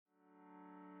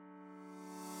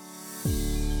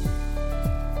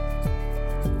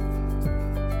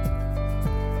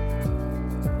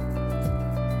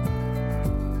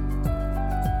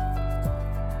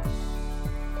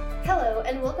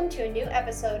to a new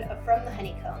episode of From the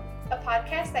Honeycomb, a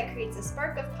podcast that creates a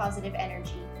spark of positive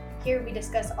energy. Here we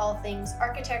discuss all things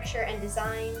architecture and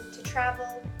design, to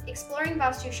travel, exploring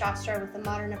Vastu Shastra with a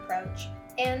modern approach,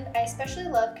 and I especially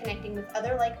love connecting with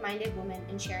other like-minded women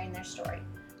and sharing their story.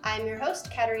 I'm your host,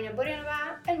 Katerina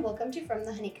Burinova, and welcome to From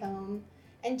the Honeycomb.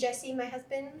 And Jesse, my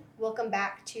husband, welcome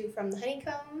back to From the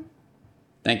Honeycomb.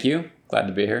 Thank you. Glad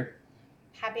to be here.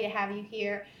 Happy to have you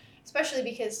here, especially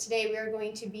because today we are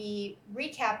going to be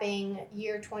recapping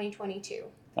year 2022.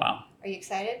 Wow. Are you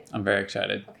excited? I'm very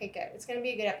excited. Okay, good. It's going to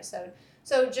be a good episode.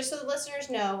 So just so the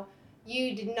listeners know,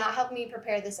 you did not help me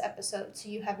prepare this episode, so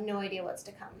you have no idea what's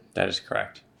to come. That is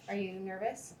correct. Are you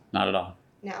nervous? Not at all.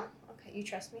 No? Okay, you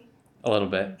trust me? A little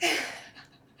bit.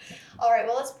 All right,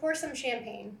 well, let's pour some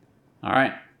champagne. All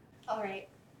right. All right.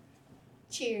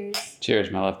 Cheers.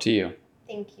 Cheers, my love, to you.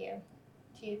 Thank you.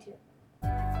 To you too.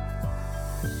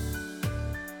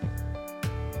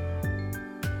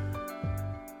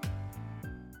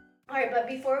 All right, but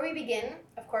before we begin,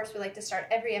 of course, we like to start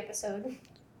every episode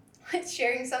with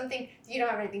sharing something. You don't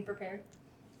have anything prepared?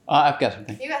 I've got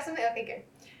something. You got something? Okay, good.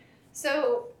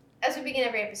 So, as we begin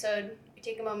every episode, we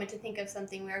take a moment to think of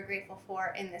something we are grateful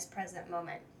for in this present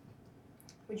moment.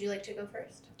 Would you like to go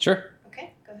first? Sure.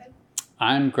 Okay, go ahead.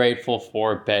 I'm grateful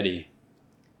for Betty.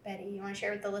 Betty, you want to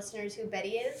share with the listeners who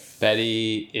Betty is?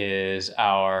 Betty is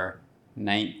our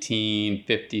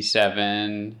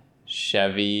 1957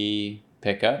 Chevy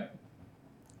pickup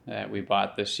that we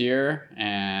bought this year,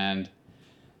 and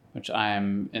which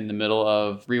I'm in the middle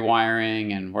of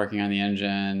rewiring and working on the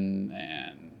engine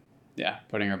and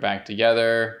putting her back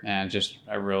together. And just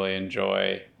I really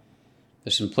enjoy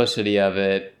the simplicity of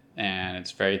it, and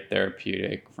it's very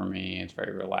therapeutic for me. It's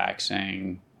very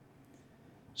relaxing.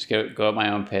 Just go at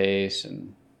my own pace,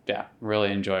 and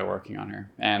really enjoy working on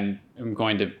her. And I'm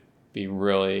going to be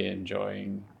really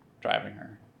enjoying driving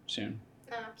her soon.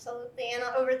 Absolutely. And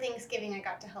over Thanksgiving, I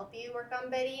got to help you work on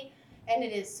Betty, and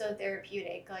it is so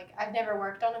therapeutic. Like, I've never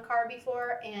worked on a car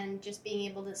before, and just being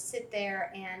able to sit there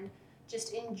and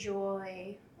just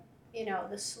enjoy,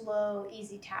 the slow,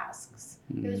 easy tasks.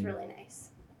 It was really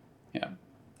nice. Yeah.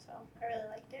 So I really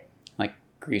liked it. Like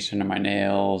grease under my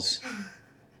nails.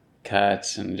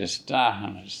 Cuts and just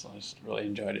I just really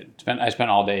enjoyed it. I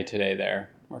spent all day today there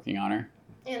working on her.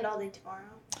 And all day tomorrow.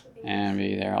 And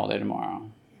be there all day tomorrow.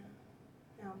 Yeah.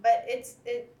 No, but it's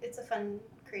a fun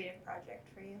creative project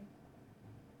for you.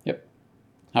 Yep.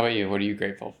 How about you? What are you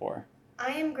grateful for?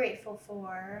 I am grateful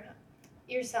for.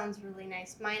 Yours sounds really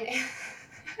nice.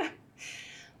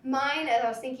 Mine, as I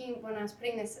was thinking when I was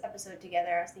putting this episode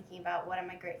together, I was thinking about what am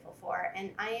I grateful for,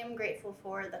 and I am grateful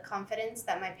for the confidence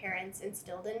that my parents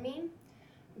instilled in me,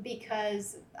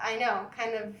 because I know,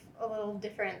 kind of a little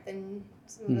different than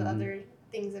some of the other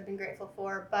things I've been grateful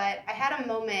for, but I had a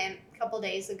moment a couple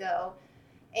days ago,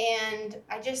 and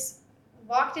I just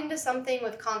walked into something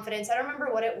with confidence. I don't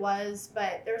remember what it was,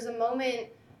 but there was a moment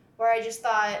where I just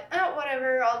thought,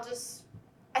 whatever, I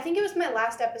think it was my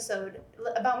last episode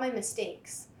about my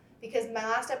mistakes. Because my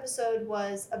last episode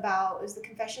was the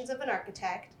Confessions of an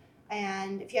Architect,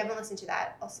 and if you haven't listened to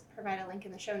that, I'll provide a link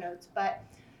in the show notes, but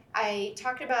I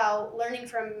talked about learning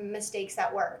from mistakes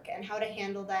at work and how to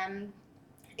handle them,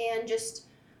 and it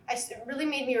really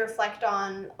made me reflect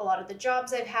on a lot of the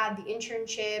jobs I've had, the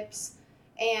internships,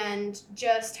 and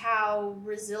just how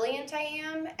resilient I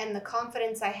am and the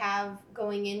confidence I have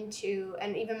going into,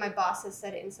 and even my boss has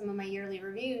said it in some of my yearly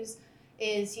reviews,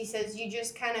 he says you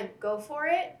just kind of go for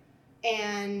it,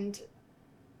 and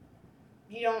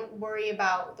you don't worry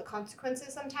about the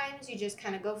consequences sometimes. You just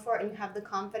kind of go for it, and you have the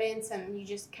confidence, and you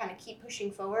just kind of keep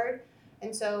pushing forward.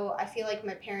 And so I feel like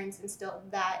my parents instilled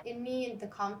that in me, and the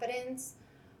confidence.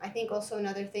 I think also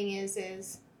another thing is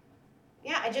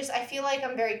I feel like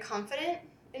I'm very confident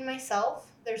in myself.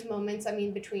 There's moments,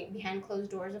 behind closed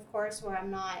doors, of course, where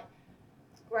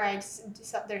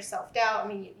there's self-doubt. I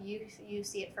mean, you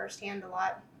see it firsthand a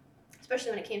lot,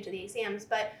 especially when it came to the exams,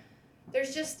 but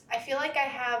I feel like I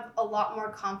have a lot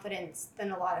more confidence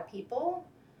than a lot of people,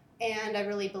 and I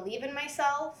really believe in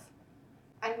myself.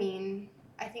 I think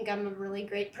I'm a really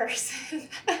great person.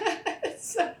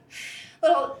 So,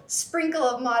 little sprinkle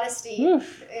of modesty in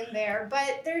there,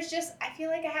 but I feel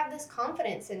like I have this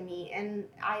confidence in me, and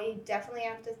I definitely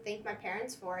have to thank my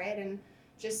parents for it, and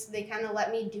they kind of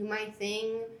let me do my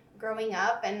thing growing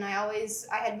up, and I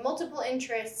had multiple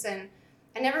interests, and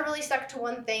I never really stuck to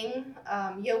one thing.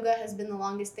 Yoga has been the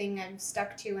longest thing I've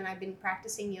stuck to, and I've been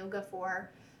practicing yoga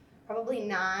for probably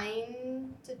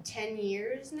 9 to 10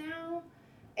 years now.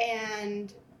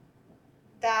 And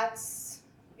I've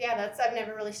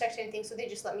never really stuck to anything, so they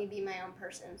just let me be my own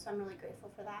person. So I'm really grateful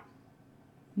for that.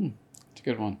 a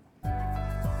good one.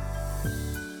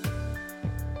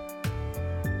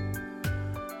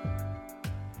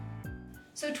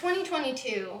 So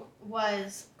 2022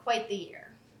 was quite the year.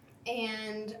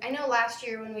 And I know last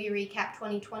year when we recapped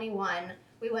 2021,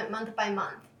 we went month by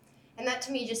month. And that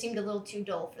to me just seemed a little too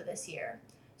dull for this year.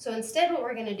 So instead what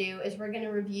we're going to do is we're going to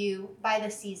review by the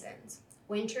seasons.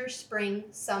 Winter, spring,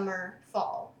 summer,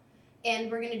 fall.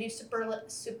 And we're going to do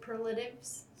superlatives.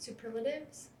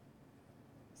 Superlatives?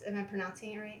 Am I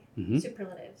pronouncing it right? Mm-hmm.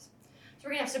 Superlatives. So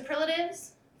we're going to have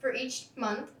superlatives for each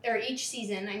month, or each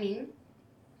season, I mean.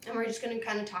 And we're just going to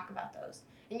kind of talk about those.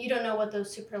 And you don't know what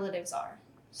those superlatives are.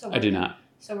 So I do not.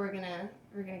 So we're gonna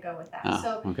go with that.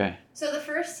 Oh, okay. So the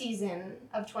first season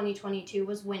of 2022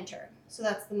 was winter. So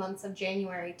that's the months of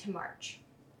January to March.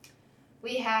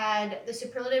 We had the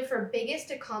superlative for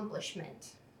biggest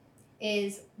accomplishment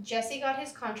is Jesse got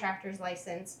his contractor's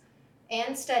license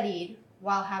and studied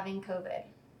while having COVID.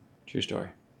 True story.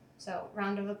 So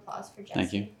round of applause for Jesse.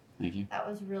 Thank you. Thank you. That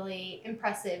was really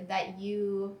impressive that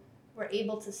you were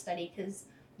able to study because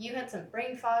you had some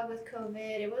brain fog with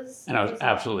COVID. And I was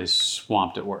absolutely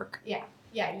swamped at work. Yeah.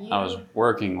 I was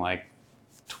working like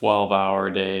 12-hour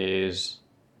days,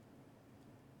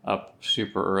 up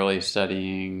super early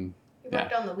studying. You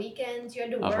worked on the weekends. You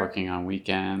had to work. I was working on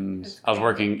weekends. I was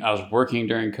That's working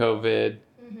during COVID.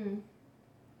 Mm-hmm.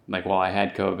 Like while I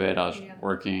had COVID, I was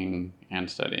working and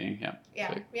studying. Yeah.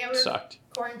 Yeah. So We were sucked.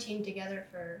 quarantined together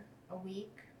for a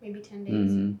week, maybe 10 days.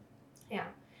 Mm-hmm. Yeah.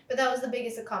 But that was the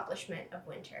biggest accomplishment of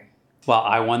winter. Well,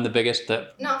 I won the biggest.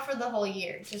 Not for the whole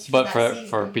year, just for But that season.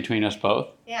 for between us both.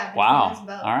 Yeah. Between Wow. us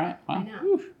both. All right. Wow. I know.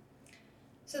 Whew.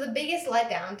 So the biggest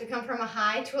letdown to come from a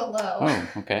high to a low. Oh,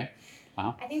 okay.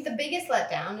 I think the biggest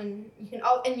letdown, and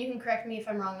you can correct me if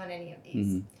I'm wrong on any of these.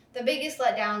 Mm-hmm. The biggest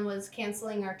letdown was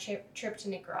canceling our trip to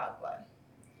Nicaragua.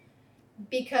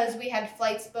 Because we had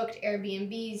flights booked,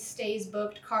 Airbnbs, stays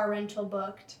booked, car rental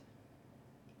booked.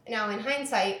 Now, in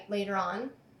hindsight, later on,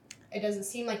 it doesn't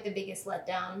seem like the biggest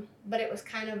letdown, but it was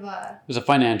kind of a... It was a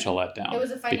financial letdown. It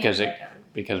was a financial letdown.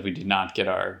 Because we did not get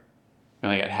we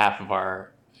only got half of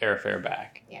our airfare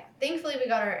back. Yeah. Thankfully, we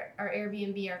got our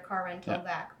Airbnb, our car rental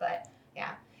back, but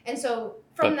yeah. And so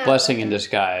But blessing in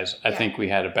disguise, I think we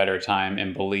had a better time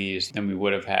in Belize than we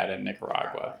would have had in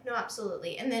Nicaragua. No,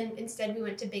 absolutely. And then instead we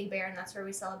went to Big Bear, and that's where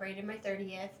we celebrated my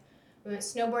 30th. We went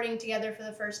snowboarding together for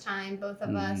the first time, both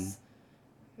of us.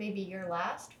 Maybe your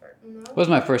last? No? It was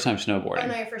my first time snowboarding. Oh,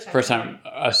 no, your first time. First time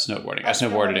us snowboarding. I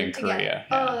snowboarded in together. Korea.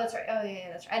 Yeah. Oh, that's right. Oh, yeah,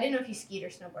 that's right. I didn't know if you skied or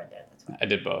snowboarded there. That's why. I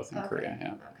did both in Korea,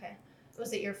 yeah. Okay.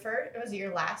 Was it your first? Was it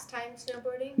your last time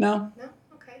snowboarding? No. No?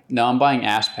 Okay. No, I'm buying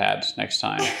ass pads next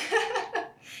time.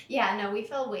 Yeah, no, we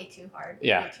fell way too hard.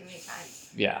 Yeah. Way too many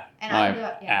times. Yeah. And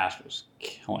my ass was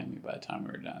killing me by the time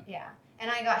we were done. Yeah. And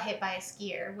I got hit by a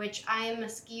skier, which I am a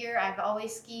skier. I've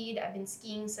always skied. I've been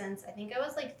skiing since I think I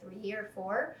was like 3 or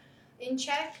 4 in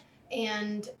Czech.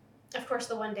 And of course,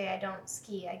 the one day I don't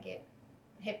ski, I get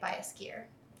hit by a skier.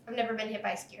 I've never been hit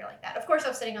by a skier like that. Of course, I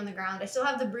was sitting on the ground. I still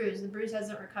have the bruise. The bruise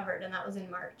hasn't recovered, and that was in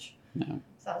March. No.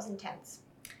 So that was intense.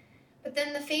 But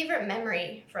then the favorite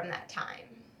memory from that time,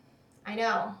 I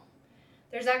know.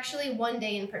 There's actually one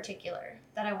day in particular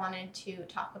that I wanted to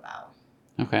talk about.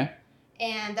 Okay.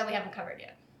 And that we haven't covered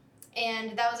yet.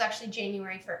 And that was actually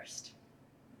January 1st.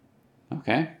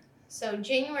 Okay. So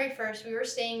January 1st, we were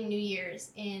staying New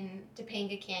Year's in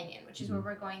Topanga Canyon, which is where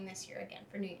we're going this year again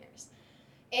for New Year's.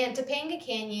 And Topanga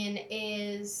Canyon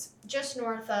is just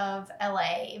north of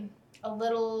LA, a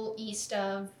little east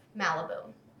of Malibu.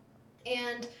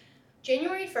 And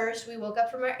January 1st, we woke up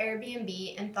from our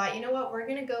Airbnb and thought, you know what, we're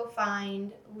going to go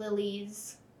find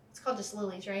Lily's. It's called just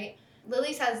Lily's, right?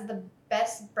 Lily's has the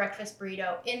best breakfast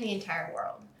burrito in the entire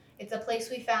world. It's a place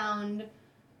we found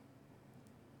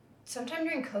sometime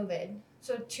during COVID.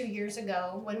 So 2 years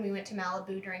ago when we went to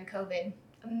Malibu during COVID.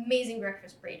 Amazing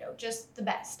breakfast burrito, just the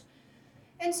best.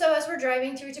 And so as we're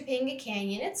driving through Topanga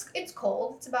Canyon, it's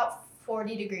cold. It's about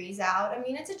 40 degrees out. I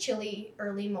mean, it's a chilly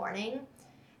early morning.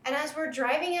 And as we're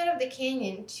driving out of the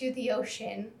canyon to the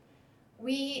ocean,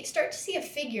 we start to see a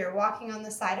figure walking on the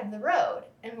side of the road.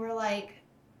 And we're like,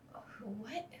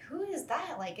 what? Who is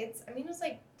that? Like, it was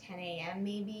like 10 a.m.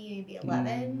 maybe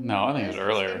 11. No, I think it was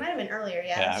earlier. It might have been earlier,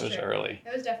 yeah. Yeah, it was early.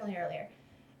 It was definitely earlier.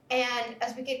 And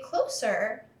as we get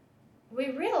closer, we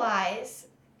realize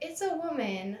it's a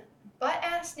woman,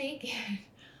 butt-ass naked,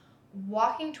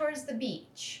 walking towards the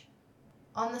beach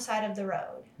on the side of the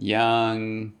road.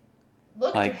 Young.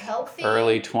 Looked like healthy.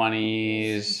 Early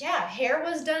 20s. Yeah, hair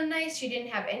was done nice. She didn't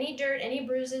have any dirt, any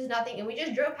bruises, nothing. And we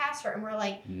just drove past her and we're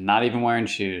like... Not even wearing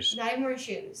shoes. Not even wearing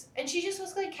shoes. And she just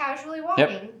was like casually walking.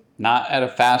 Yep. Not at a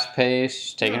fast pace.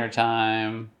 She's taking her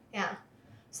time. Yeah.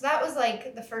 So that was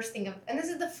like the first thing and this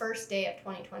is the first day of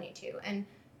 2022. And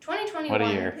 2021. What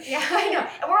a year. Yeah, I know.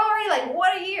 And we're already like,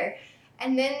 what a year.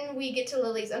 And then we get to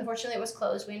Lily's. Unfortunately, it was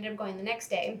closed. We ended up going the next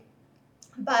day.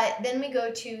 But then we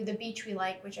go to the beach we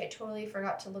like, which I totally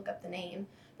forgot to look up the name.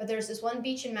 But there's this one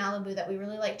beach in Malibu that we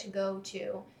really like to go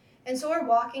to. And so we're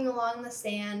walking along the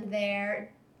sand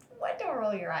there. What? Don't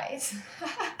roll your eyes.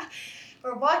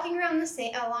 We're walking around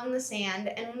along the sand,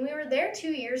 and when we were there 2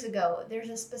 years ago, there's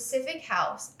a specific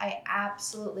house I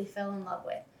absolutely fell in love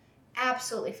with.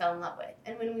 Absolutely fell in love with.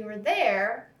 And when we were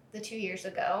there the 2 years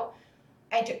ago,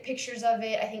 I took pictures of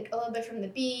it, I think a little bit from the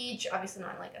beach, obviously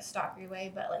not in like a stalkery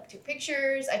way, but like took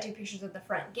pictures. I took pictures of the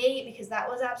front gate because that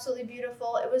was absolutely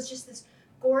beautiful. It was just this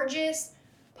gorgeous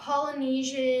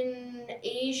Polynesian,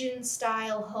 Asian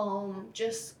style home,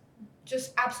 just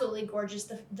absolutely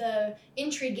gorgeous. The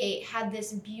entry gate had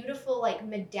this beautiful like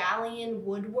medallion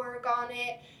woodwork on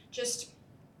it. Just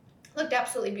looked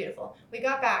absolutely beautiful. We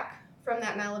got back from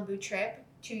that Malibu trip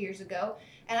 2 years ago,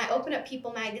 and I opened up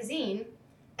People magazine,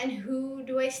 and who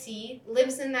do I see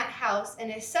lives in that house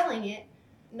and is selling it?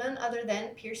 None other than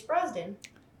Pierce Brosnan.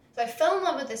 So I fell in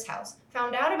love with this house,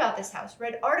 found out about this house,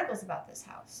 read articles about this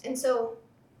house. And so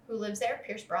who lives there?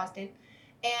 Pierce Brosnan.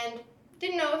 And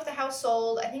didn't know if the house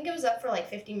sold. I think it was up for like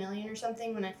 50 million or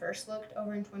something when I first looked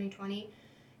over in 2020.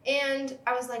 And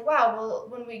I was like, wow, well,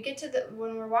 when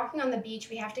we're walking on the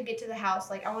beach, we have to get to the house.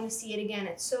 Like, I want to see it again.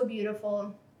 It's so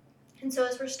beautiful. And so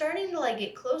as we're starting to like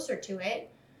get closer to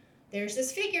it, there's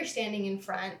this figure standing in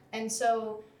front. And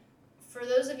so for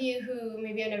those of you who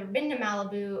maybe have never been to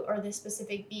Malibu or this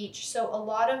specific beach, so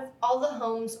all the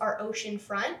homes are ocean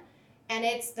front, and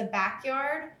it's the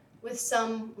backyard with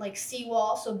some like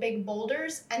seawall, so big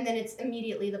boulders, and then it's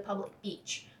immediately the public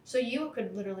beach. So you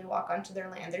could literally walk onto their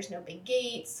land. There's no big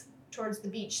gates towards the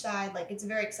beach side, like it's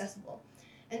very accessible.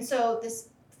 And so this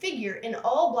figure in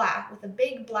all black with a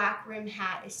big black rim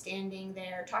hat is standing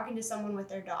there talking to someone with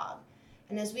their dog.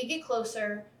 And as we get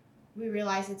closer, we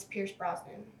realize it's Pierce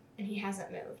Brosnan, and he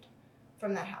hasn't moved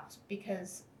from that house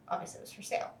because obviously it was for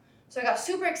sale. So I got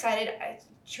super excited. I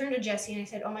turned to Jesse and I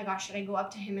said, oh my gosh, should I go up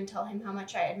to him and tell him how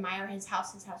much I admire his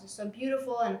house? His house is so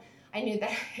beautiful. And I knew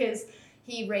that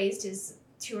he raised his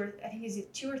two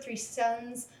or three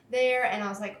sons there. And I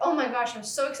was like, oh my gosh, I was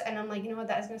so excited. And I'm like, you know what,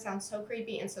 that is going to sound so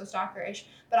creepy and so stalkerish.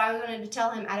 But I wanted to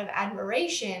tell him out of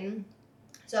admiration.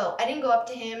 So I didn't go up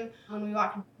to him. When we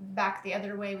walked back the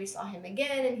other way, we saw him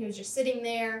again, and he was just sitting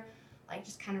there, like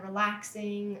just kind of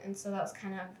relaxing. And so that was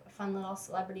kind of a fun little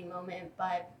celebrity moment.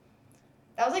 But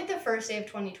that was like the first day of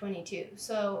 2022.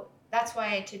 So that's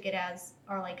why I took it as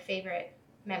our like favorite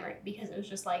memory, because it was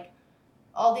just like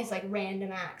all these like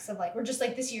random acts of like, we're just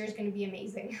like, this year is going to be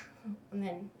amazing. And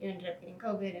then it ended up getting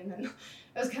COVID, and then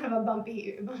it was kind of a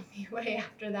bumpy way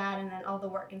after that, and then all the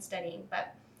work and studying.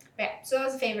 But yeah, so that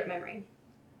was a favorite memory.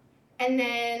 And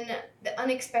then the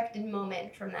unexpected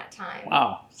moment from that time.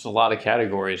 Wow, it's a lot of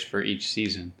categories for each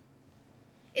season.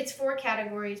 It's 4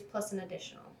 categories plus an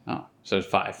additional. Oh, so it's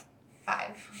 5.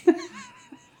 5. No,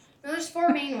 there's 4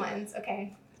 main ones.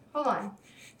 Okay, hold on.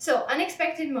 So,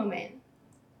 unexpected moment.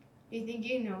 Do you think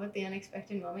you know what the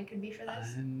unexpected moment could be for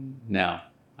this? No,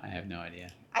 I have no idea.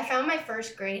 I found my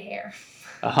first gray hair.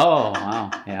 Oh,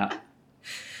 wow, yeah.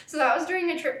 So that was during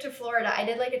a trip to Florida. I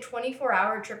did like a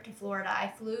 24-hour trip to Florida.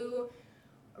 I flew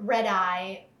red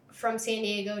eye from San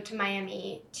Diego to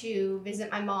Miami to visit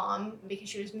my mom because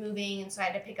she was moving, and so I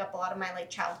had to pick up a lot of my like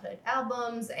childhood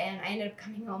albums, and I ended up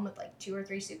coming home with like 2 or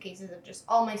 3 suitcases of just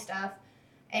all my stuff.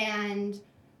 And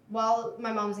while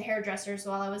my mom's a hairdresser, so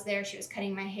while I was there, she was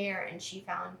cutting my hair, and she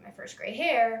found my first gray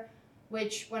hair,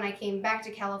 which when I came back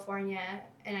to California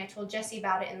and I told Jesse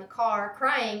about it in the car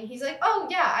crying, he's like, oh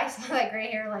yeah, I saw that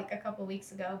gray hair like a couple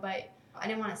weeks ago, but I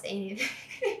didn't want to say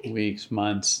anything. Weeks,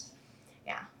 months.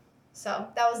 Yeah. So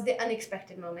that was the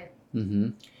unexpected moment. Mm-hmm.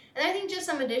 And I think just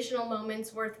some additional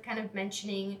moments worth kind of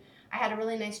mentioning. I had a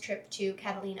really nice trip to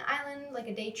Catalina Island, like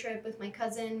a day trip with my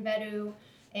cousin, Vedu.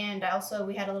 And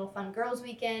we had a little fun girls'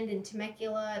 weekend in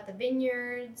Temecula at the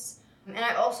vineyards. And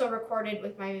I also recorded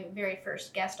with my very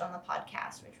first guest on the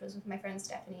podcast, which was with my friend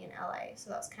Stephanie in LA. So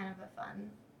that was kind of a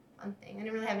fun thing. I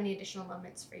didn't really have any additional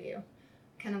moments for you.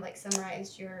 Kind of like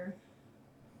summarized your...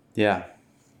 Yeah.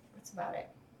 That's about it.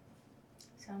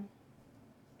 So,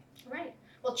 all right.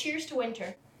 Well, cheers to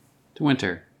winter. To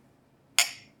winter.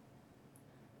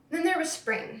 Then there was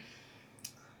spring.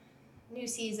 New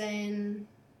season,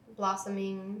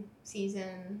 blossoming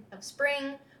season of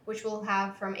spring, which we'll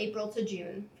have from April to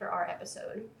June for our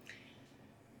episode.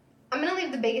 I'm going to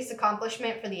leave the biggest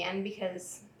accomplishment for the end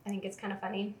because I think it's kind of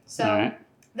funny. So, All right.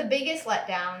 The biggest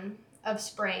letdown of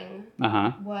spring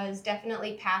Uh-huh. was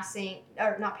definitely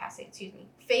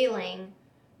failing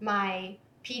my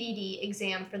PDD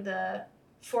exam for the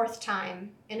 4th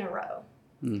time in a row.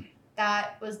 Mm.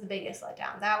 That was the biggest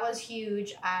letdown. That was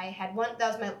huge. That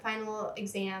was my final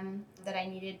exam that I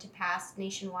needed to pass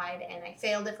nationwide, and I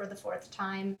failed it for the 4th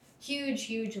time. Huge,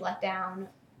 huge letdown.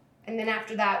 And then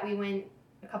after that, we went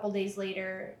a couple days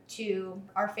later to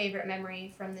our favorite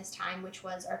memory from this time, which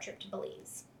was our trip to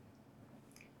Belize,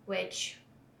 which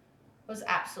was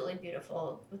absolutely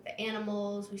beautiful with the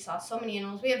animals. We saw so many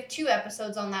animals. We have 2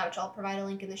 episodes on that, which I'll provide a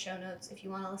link in the show notes if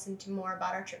you want to listen to more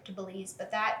about our trip to Belize.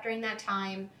 But during that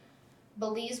time,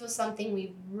 Belize was something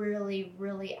we really,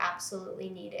 really absolutely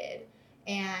needed.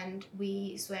 And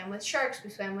we swam with sharks, we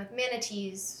swam with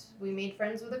manatees, we made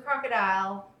friends with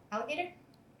a alligator?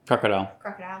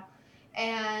 Crocodile.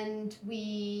 And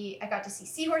I got to see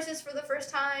seahorses for the first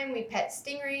time. We pet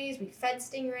stingrays. We fed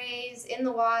stingrays in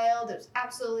the wild. It was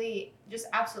absolutely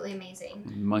amazing.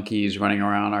 Monkeys running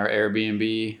around our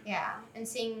Airbnb. Yeah, and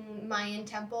seeing Mayan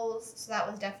temples. So that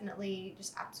was definitely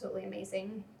just absolutely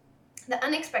amazing. The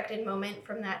unexpected moment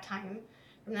from that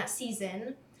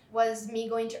season, was me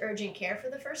going to urgent care for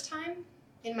the first time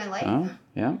in my life. Oh,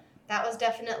 yeah. That was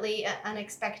definitely an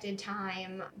unexpected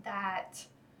time that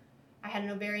I had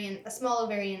a small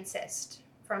ovarian cyst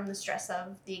from the stress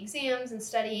of the exams and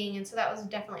studying, and so that was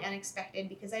definitely unexpected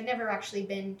because I'd never actually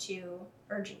been to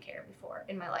urgent care before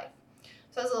in my life.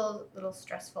 So it was a little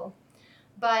stressful.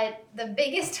 But the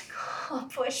biggest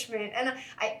accomplishment, and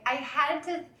I had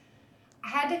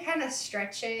to kind of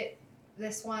stretch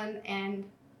this one, and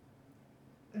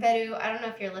Veru, I don't know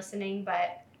if you're listening,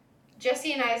 but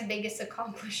Jesse and I's biggest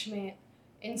accomplishment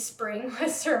in spring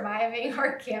was surviving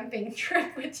our camping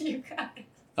trip with you guys.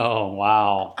 Oh,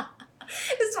 wow.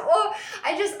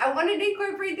 I wanted to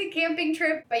incorporate the camping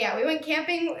trip, but yeah, we went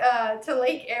camping to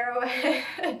Lake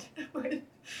Arrowhead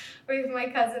with my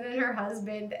cousin and her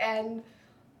husband, and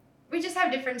we just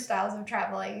have different styles of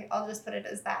traveling. I'll just put it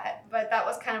as that. But that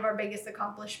was kind of our biggest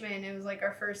accomplishment. It was like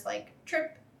our first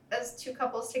trip as 2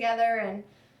 couples together, and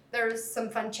there was some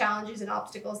fun challenges and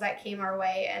obstacles that came our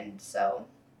way, and so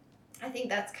I think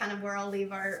that's kind of where I'll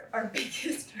leave our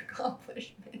biggest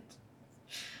accomplishment.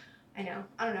 I know.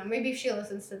 I don't know. Maybe if she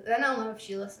listens to... Then I'll know if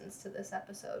she listens to this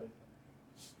episode.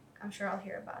 I'm sure I'll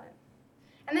hear about it.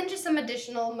 And then just some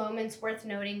additional moments worth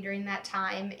noting during that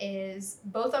time is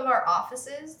both of our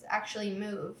offices actually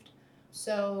moved.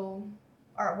 So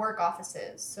our work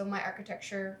offices. So my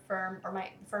architecture firm, or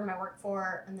the firm I work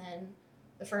for, and then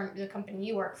the company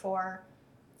you work for,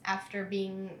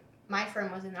 my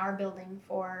firm was in our building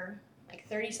for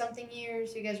 30-something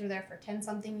years. You guys were there for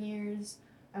 10-something years.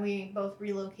 And we both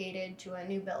relocated to a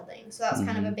new building. So that was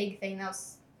kind of a big thing. That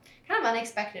was kind of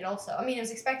unexpected also. I mean, it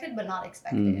was expected, but not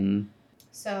expected. Mm-hmm.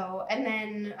 So, and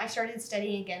then I started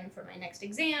studying again for my next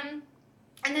exam.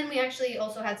 And then we actually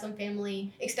also had some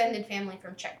extended family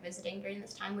from Czech visiting during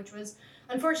this time, which was,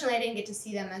 unfortunately, I didn't get to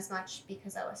see them as much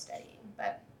because I was studying.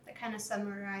 But that kind of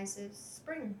summarizes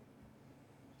spring.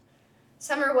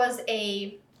 Summer was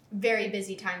a very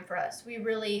busy time for us. We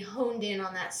really honed in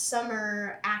on that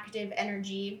summer active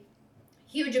energy.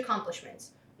 Huge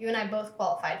accomplishments. You and I both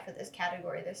qualified for this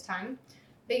category this time.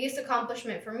 Biggest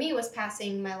accomplishment for me was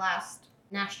passing my last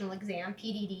national exam,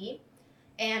 PDD.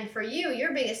 And for you,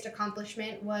 your biggest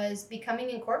accomplishment was becoming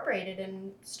incorporated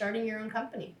and starting your own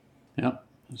company. Yep,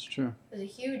 that's true. It was a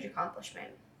huge accomplishment.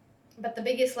 But the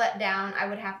biggest letdown, I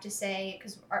would have to say,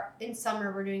 because in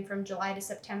summer we're doing from July to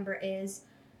September, is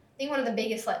I think one of the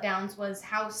biggest letdowns was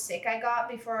how sick I got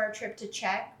before our trip to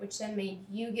Czech, which then made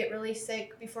you get really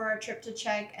sick before our trip to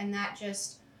Czech, and that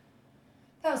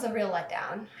was a real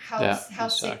letdown, how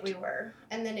sick we were.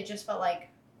 And then it just felt like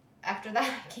after that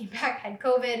I came back, had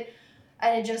COVID,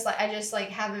 and I just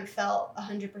haven't felt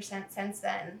 100% since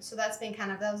then. So that's been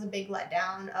that was a big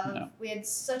letdown of We had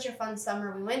such a fun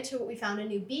summer. We found a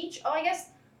new beach. Oh, I guess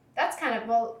that's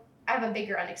I have a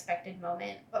bigger unexpected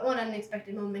moment. But one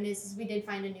unexpected moment is we did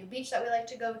find a new beach that we like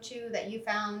to go to that you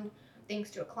found thanks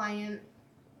to a client.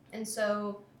 And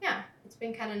so, yeah, it's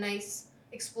been kind of nice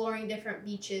exploring different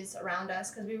beaches around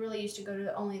us because we really used to go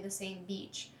to only the same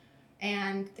beach.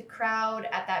 And the crowd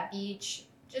at that beach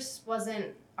just wasn't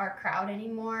our crowd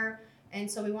anymore. And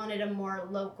so we wanted a more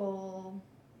local,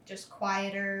 just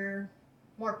quieter,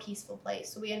 more peaceful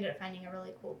place. So we ended up finding a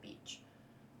really cool beach.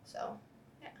 So,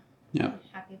 yeah. I'm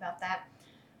happy about that.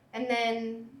 And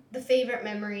then the favorite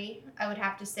memory, I would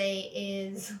have to say,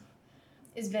 is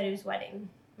Veru's wedding.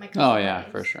 My cousin's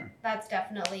wedding. For sure. That's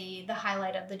definitely the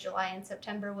highlight of the July and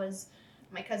September was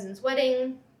my cousin's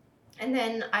wedding. And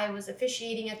then I was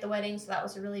officiating at the wedding, so that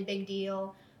was a really big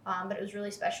deal. But it was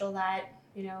really special that,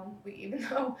 even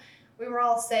though we were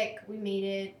all sick, we made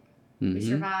it, we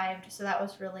survived. So that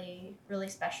was really, really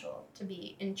special to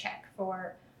be in Czech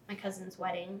for my cousin's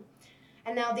wedding.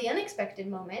 And now the unexpected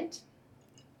moment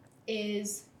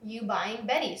is you buying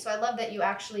Betty. So I love that you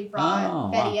actually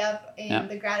brought Betty up in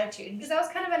the gratitude, because that was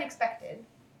kind of unexpected.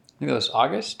 I think it was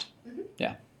August. Mm-hmm.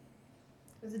 Yeah.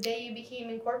 It was the day you became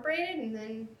incorporated, and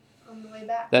then on the way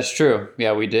back. That's true.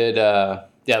 Yeah, we did.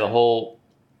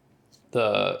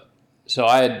 So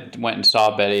I went and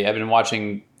saw Betty. I've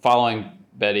been following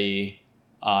Betty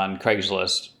on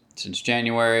Craigslist since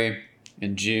January.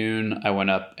 In June, I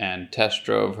went up and test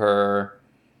drove her,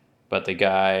 but the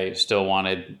guy still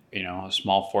wanted, a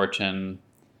small fortune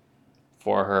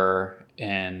for her.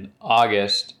 In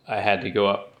August, I had to go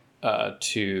up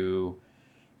to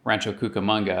Rancho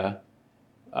Cucamonga,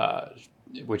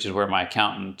 which is where my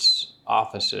accountant's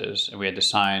office is, and we had to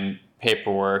sign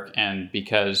paperwork. And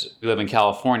because we live in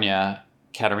California,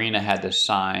 Katerina had to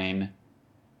sign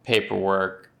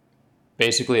paperwork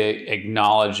basically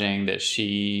acknowledging that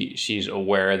she's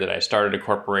aware that I started a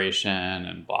corporation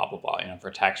and blah blah blah, for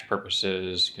tax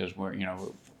purposes, because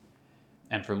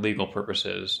and for legal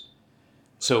purposes.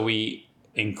 So we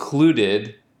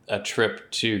included a trip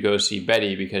to go see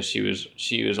Betty, because she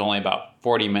was only about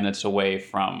 40 minutes away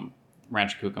from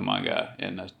Rancho Cucamonga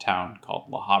in a town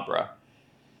called La Habra.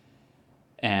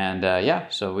 And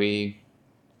so we,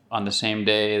 on the same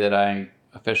day that I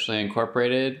officially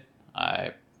incorporated,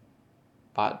 I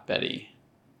bought Betty.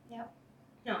 Yep.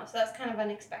 No, so that's kind of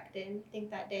unexpected. I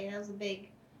think that day, that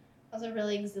was a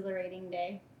really exhilarating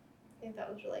day. I think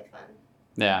that was really fun.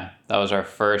 Yeah, that was our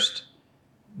first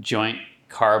joint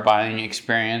car buying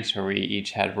experience, where we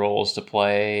each had roles to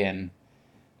play, and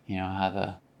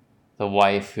how the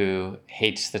wife who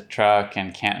hates the truck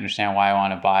and can't understand why I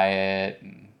want to buy it.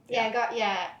 And,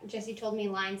 Jesse told me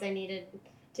lines I needed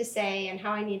to say and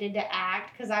how I needed to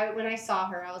act, because when I saw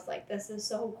her, I was like, this is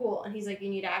so cool. And he's like, you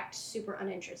need to act super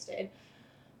uninterested.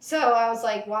 So I was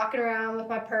like walking around with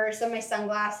my purse and my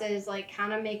sunglasses, like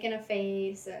kind of making a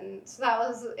face, and so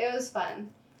it was fun.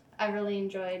 I really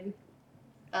enjoyed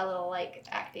a little like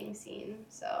acting scene.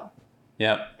 So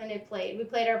yep. And we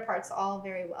played our parts all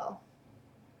very well.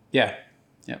 Yeah.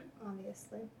 Yep.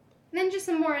 Obviously. And then just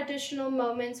some more additional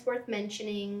moments worth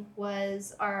mentioning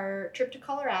was our trip to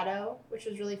Colorado, which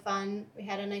was really fun. We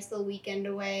had a nice little weekend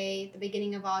away at the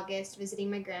beginning of August, visiting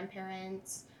my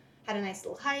grandparents. Had a nice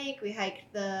little hike. We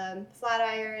hiked the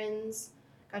Flatirons,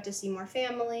 got to see more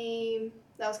family.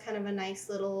 That was kind of a nice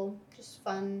little, just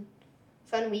fun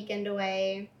weekend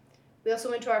away. We also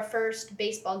went to our first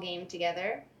baseball game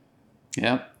together.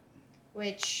 Yep.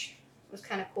 Which was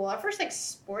kind of cool. Our first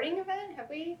sporting event.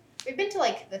 We've been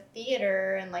to the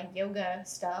theater and yoga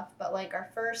stuff, but our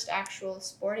first actual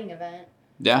sporting event.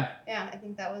 Yeah. Yeah, I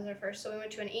think that was our first. So we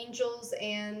went to an Angels,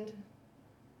 and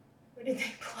where did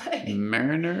they play?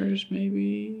 Mariners,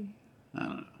 maybe? I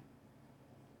don't know.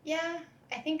 Yeah,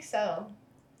 I think so.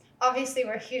 Obviously,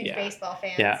 we're huge baseball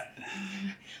fans. Yeah.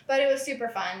 But it was super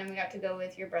fun, and we got to go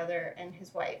with your brother and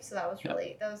his wife, so that was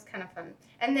that was kind of fun.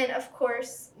 And then, of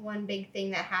course, one big thing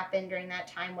that happened during that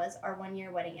time was our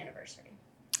 1-year wedding anniversary.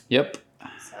 Yep.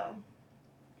 So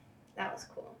that was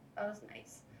cool. That was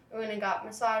nice. We went and got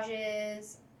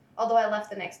massages, although I left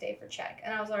the next day for Czech,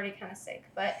 and I was already kind of sick.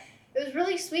 But it was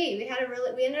really sweet.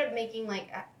 We ended up making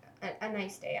a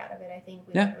nice day out of it, I think.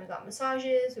 We got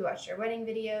massages. We watched our wedding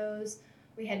videos.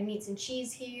 We had meats and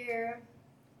cheese here.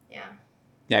 Yeah.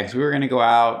 Yeah, because we were going to go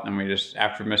out, and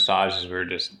after massages,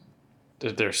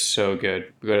 they're so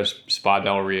good. We go to Spa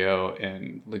Del Rio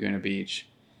in Laguna Beach.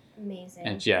 Amazing.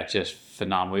 And just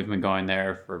phenomenal. We've been going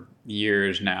there for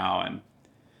years now, and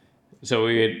so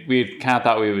we kind of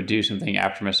thought we would do something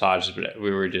after massages, but we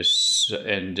were just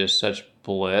in such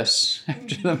bliss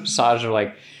after the massage.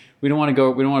 We don't want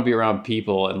to be around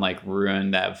people and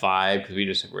ruin that vibe, because we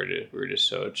were just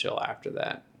so chill after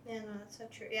that. Yeah, no, that's so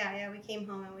true. Yeah, we came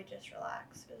home and we just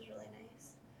relaxed. It was really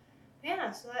nice.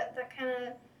 Yeah, so that kind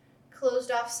of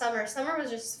closed off summer. Summer was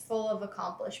just full of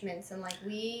accomplishments, and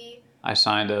I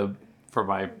signed for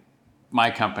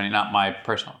my company, not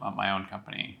my own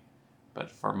company,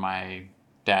 but for my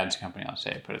dad's company, I'll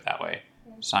say, put it that way.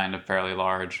 Mm-hmm. Signed a fairly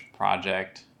large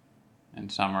project in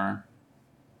summer.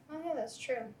 Oh yeah, that's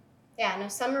true. Yeah, no,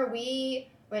 summer we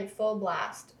went full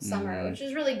blast summer, which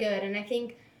was really good, and I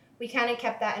think we kind of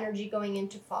kept that energy going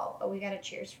into fall. Oh, we got a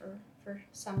cheers for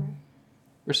summer.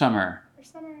 For summer. For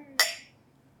summer.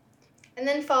 And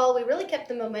then fall, we really kept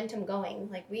the momentum going.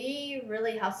 We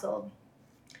really hustled.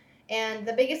 And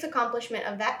the biggest accomplishment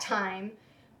of that time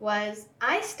was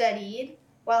I studied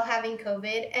while having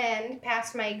COVID and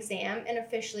passed my exam and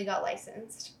officially got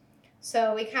licensed.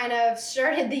 So we kind of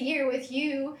started the year with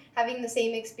you having the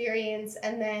same experience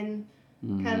and then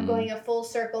kind of going a full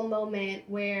circle moment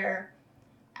where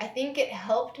I think it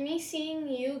helped me seeing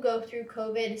you go through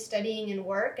COVID studying and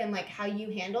work and like how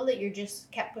you handled it. You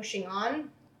just kept pushing on.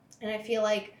 And I feel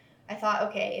like I thought,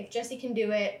 okay, if Jesse can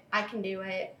do it, I can do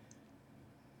it.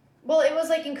 Well, it was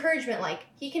like encouragement, like,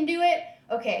 he can do it.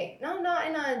 Okay, no,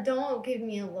 don't give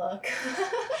me a look.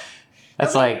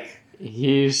 That's like,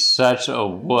 he's such a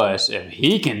wuss. If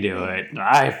he can do it,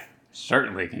 I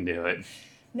certainly can do it.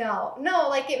 No,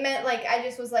 like it meant like I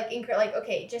just was like like,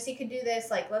 okay, Jesse could do this.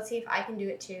 Like, let's see if I can do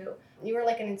it too. You were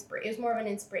like it was more of an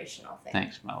inspirational thing.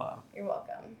 Thanks, my love. You're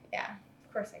welcome. Yeah,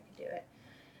 of course I could do it.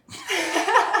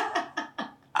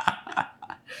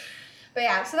 But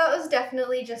yeah, so that was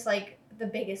definitely just like the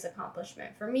biggest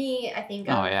accomplishment for me. I think.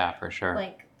 Oh yeah, for sure.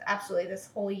 Like absolutely, this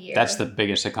whole year. That's the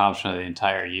biggest accomplishment of the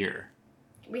entire year.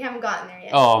 We haven't gotten there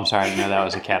yet. Oh, I'm sorry. I didn't know that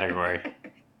was a category.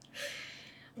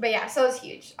 But yeah, so it's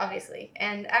huge, obviously.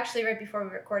 And actually, right before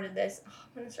we recorded this, I'm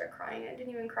going to start crying. I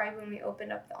didn't even cry when we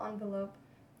opened up the envelope.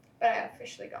 But I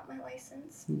officially got my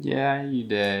license. Yeah, you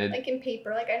did. Like in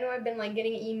paper. Like I know I've been like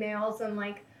getting emails and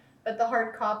like, but the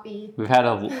hard copy. We've had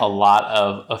a lot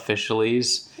of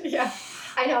officialies. Yeah.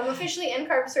 I know. I'm officially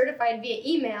NCARB certified via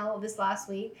email this last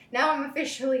week. Now I'm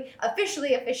officially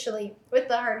with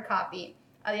the hard copy.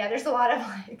 Yeah, there's a lot of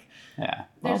like. Yeah.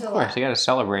 Well, of course, you got to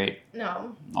celebrate.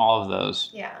 No. All of those.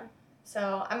 Yeah.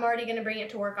 So I'm already going to bring it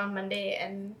to work on Monday,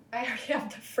 and I already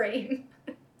have the frame.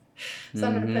 So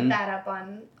I'm going to put that up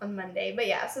on Monday. But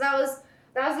yeah, so that was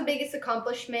the biggest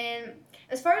accomplishment.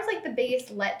 As far as like the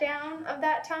biggest letdown of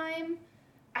that time,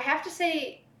 I have to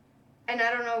say, and I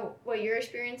don't know what your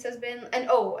experience has been. And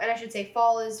I should say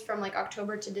fall is from like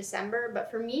October to December.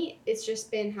 But for me, it's just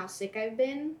been how sick I've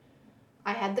been.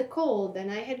 I had the cold,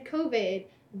 then I had COVID,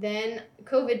 then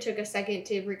COVID took a second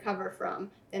to recover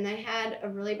from. Then I had a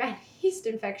really bad yeast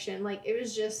infection. Like, it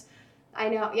was just, I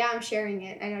know, yeah, I'm sharing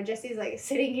it. I know Jesse's like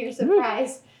sitting here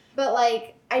surprised. But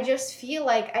like, I just feel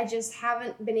like I just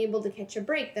haven't been able to catch a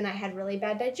break. Then I had really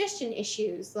bad digestion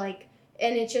issues. Like,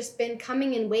 and it's just been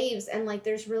coming in waves. And like,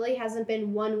 there's really hasn't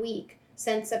been 1 week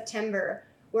since September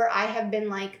where I have been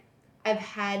like, I've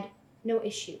had no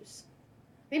issues.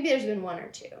 Maybe there's been 1 or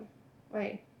 2.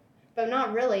 Right. But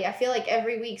not really. I feel like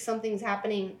every week something's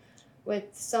happening with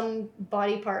some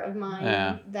body part of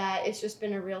mine that it's just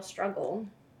been a real struggle.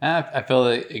 I feel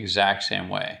the exact same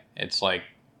way. It's like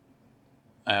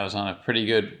I was on a pretty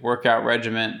good workout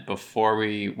regimen before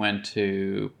we went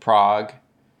to Prague.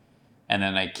 And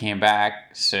then I came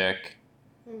back sick.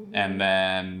 Mm-hmm. And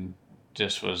then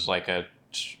just was like a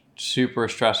super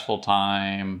stressful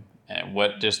time. And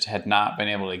what just had not been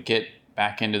able to get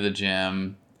back into the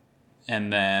gym.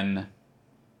 And then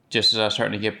just as I was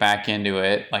starting to get back into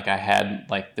it, like I had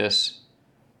like this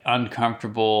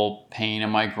uncomfortable pain in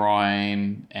my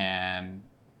groin and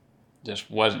just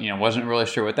wasn't really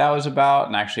sure what that was about.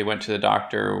 And actually went to the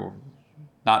doctor,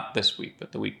 not this week,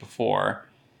 but the week before,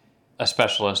 a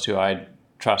specialist who I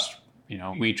trust,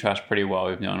 we trust pretty well.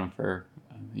 We've known him for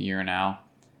a year now.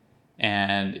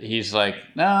 And he's like,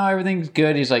 no, everything's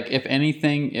good. He's like, if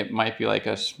anything, it might be like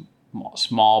a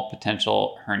small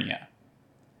potential hernia.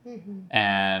 Mm-hmm.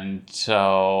 And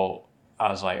so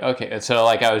I was like, okay. So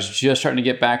like I was just starting to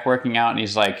get back working out, and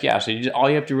he's like, yeah. So all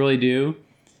you have to really do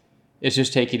is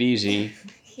just take it easy.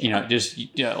 Just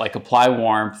like apply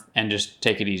warmth and just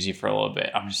take it easy for a little bit.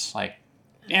 I'm just like,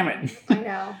 damn it. I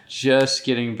know. Just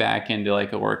getting back into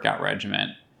like a workout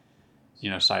regimen,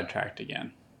 sidetracked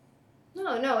again.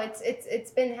 No,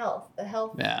 it's been health. The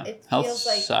health. Yeah, it health feels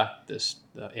like sucked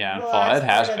fall. It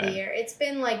has been. The year. It's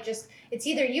been like it's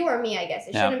either you or me, I guess.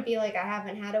 It shouldn't be like I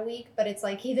haven't had a week, but it's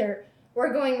like either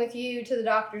we're going with you to the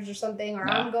doctors or something, or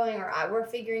I'm going, or we're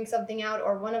figuring something out,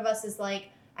 or one of us is like,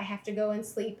 I have to go and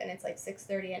sleep, and it's like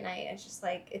 6:30 at night. It's just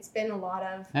like it's been a lot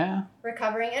of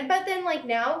recovering, but then like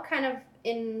now, kind of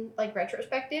in like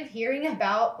retrospective, hearing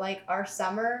about like our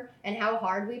summer and how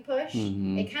hard we pushed,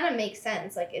 it kind of makes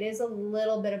sense. Like it is a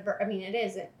little bit of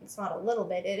it's not a little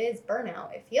bit, it is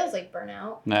burnout. It feels like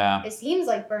burnout. Yeah. It seems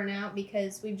like burnout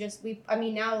because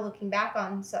now looking back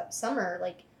on summer,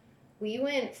 like we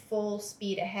went full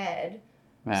speed ahead.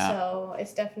 Yeah. So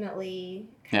it's definitely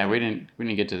we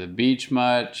didn't get to the beach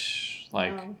much.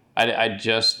 Like I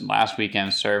just last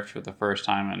weekend surfed for the first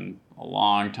time in a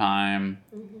long time.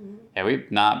 Mm-hmm.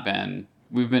 Yeah,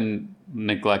 we've been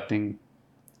neglecting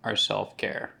our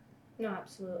self-care. No,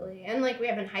 absolutely. And like we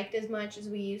haven't hiked as much as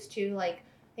we used to. Like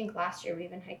I think last year we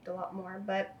even hiked a lot more.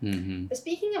 But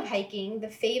speaking of hiking, the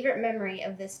favorite memory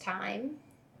of this time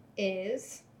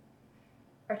is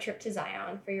our trip to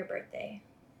Zion for your birthday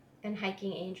and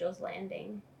hiking Angel's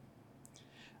Landing.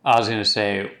 I was going to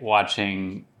say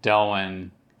watching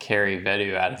Delwyn carry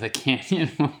Vedu out of the canyon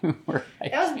when we were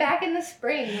hiking. That was back in the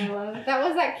spring, my love. That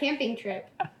was that camping trip.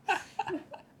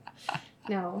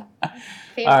 No. All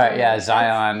right, yeah,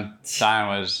 Zion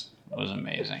was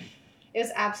amazing. It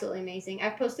was absolutely amazing.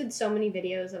 I've posted so many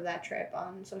videos of that trip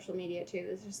on social media too.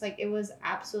 It's just like, it was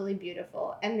absolutely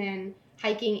beautiful. And then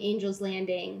hiking Angel's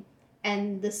Landing,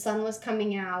 and the sun was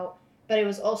coming out, but it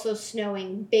was also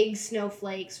snowing, big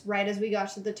snowflakes right as we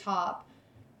got to the top.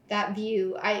 That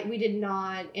view, we did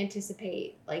not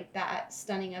anticipate like that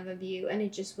stunning of a view, and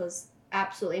it just was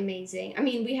absolutely amazing. I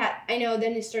mean, I know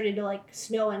then it started to like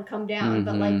snow and come down,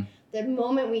 but like the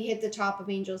moment we hit the top of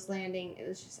Angel's Landing, it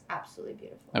was just absolutely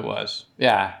beautiful. It was.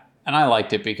 Yeah. And I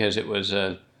liked it because it was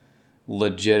a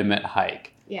legitimate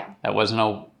hike. Yeah. That wasn't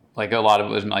a lot of it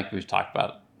was like we've talked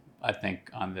about, I think,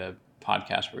 on the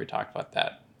podcast where we talked about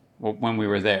that when we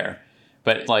were there.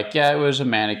 But like, yeah, it was a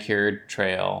manicured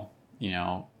trail,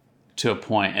 to a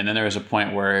point. And then there was a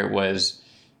point where it was,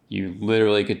 you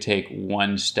literally could take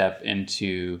one step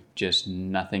into just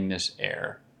nothingness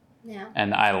air. Yeah.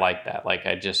 And I like that. Like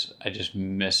I just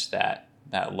miss that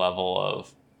level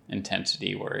of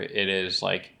intensity where it is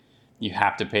like you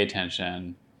have to pay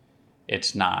attention.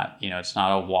 It's not, it's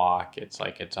not a walk. It's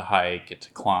like it's a hike, it's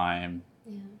a climb.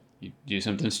 Yeah. You do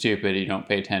something stupid, you don't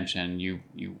pay attention, you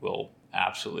will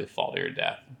absolutely fall to your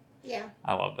death. Yeah.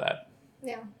 I love that.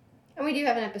 Yeah. And we do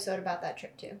have an episode about that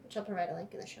trip too, which I'll provide a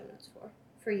link in the show notes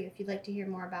for you if you'd like to hear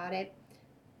more about it.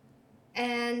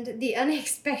 And the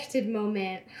unexpected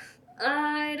moment,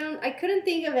 I couldn't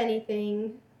think of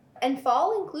anything. And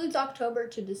fall includes October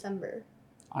to December.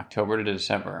 October to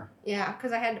December. Yeah,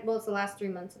 because it's the last 3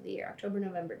 months of the year, October,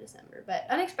 November, December. But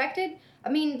unexpected, I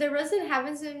mean,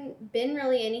 haven't been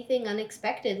really anything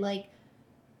unexpected. Like,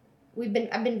 I've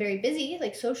been very busy,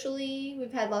 like socially.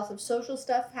 We've had lots of social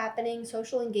stuff happening,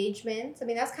 social engagements. I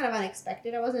mean, that's kind of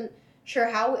unexpected. I wasn't sure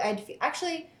how I'd feel.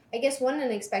 Actually, I guess one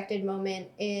unexpected moment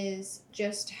is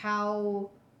just how,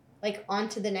 like, on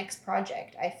to the next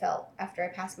project I felt after I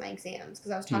passed my exams.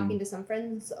 Because I was talking to some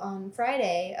friends on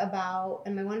Friday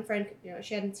and my one friend,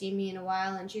 she hadn't seen me in a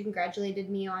while, and she congratulated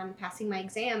me on passing my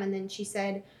exam. And then she's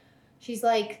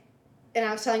like, and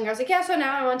I was telling her, I was like, yeah, so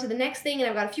now I'm on to the next thing, and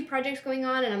I've got a few projects going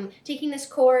on, and I'm taking this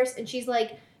course. And she's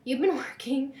like, you've been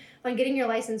working on getting your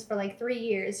license for like 3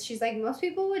 years. She's like, most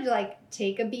people would like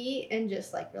take a beat and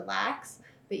just like relax,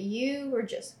 but you were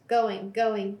just going.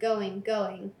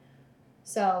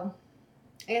 So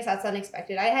I guess that's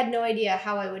unexpected. I had no idea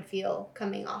how I would feel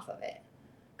coming off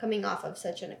of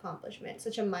such an accomplishment,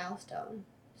 such a milestone.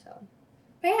 So,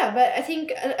 but I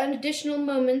think an additional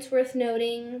moment worth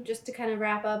noting, just to kind of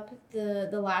wrap up the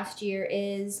last year,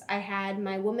 is I had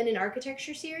my Woman in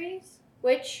Architecture series,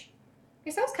 which I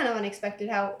guess that was kind of unexpected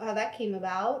how that came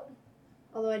about.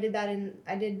 Although I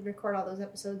did record all those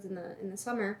episodes in the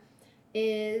summer.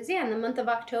 In the month of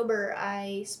October,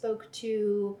 I spoke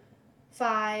to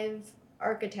 5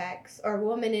 architects or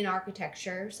women in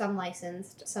architecture, some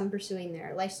licensed, some pursuing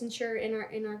their licensure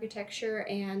in architecture,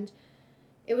 and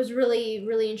it was really,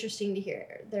 really interesting to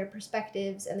hear their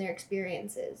perspectives and their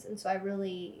experiences. And so I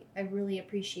really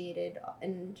appreciated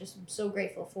and just so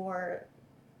grateful for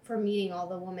meeting all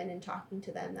the women and talking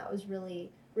to them. That was really,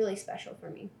 really special for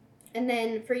me. And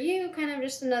then for you, kind of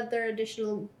just another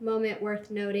additional moment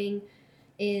worth noting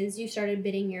is you started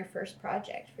bidding your first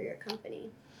project for your company.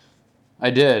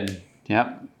 I did.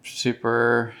 Yep.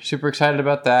 Super, super excited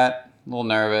about that. A little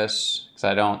nervous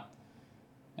because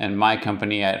in my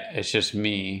company, it's just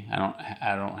me.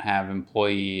 I don't have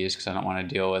employees because I don't want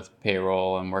to deal with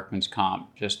payroll and workman's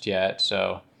comp just yet.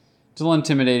 So it's a little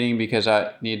intimidating because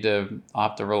I'll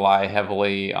have to rely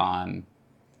heavily on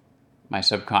my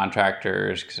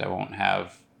subcontractors because I won't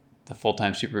have the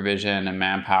full-time supervision and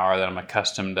manpower that I'm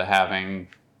accustomed to having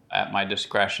at my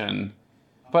discretion.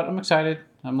 But I'm excited.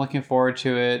 I'm looking forward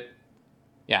to it.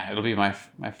 Yeah, it'll be my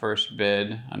first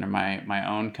bid under my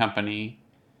own company.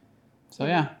 So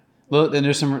yeah, and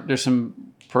there's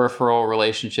some peripheral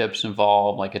relationships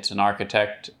involved. Like it's an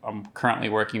architect I'm currently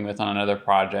working with on another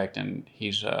project, and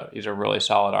he's a really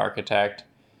solid architect,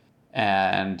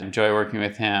 and enjoy working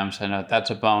with him. So I know that's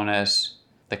a bonus.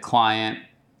 The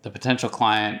potential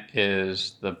client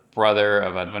is the brother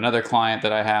of another client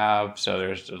that I have, so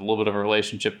there's a little bit of a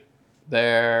relationship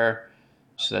there.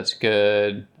 So that's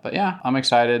good. But yeah, I'm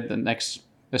excited.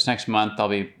 This next month I'll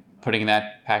be putting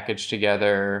that package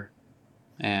together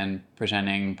and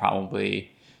presenting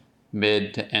probably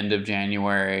mid to end of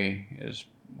January is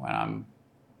when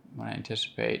I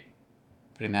anticipate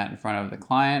putting that in front of the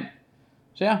client.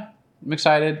 So yeah, I'm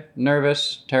excited,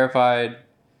 nervous, terrified.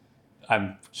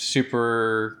 I'm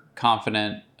super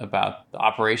confident about the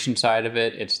operation side of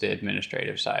it. It's the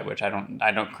administrative side, which I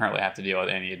don't currently have to deal with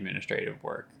any administrative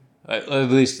work. At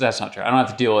least that's not true. I don't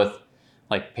have to deal with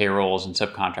like payrolls and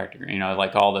subcontractor,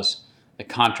 like all this, the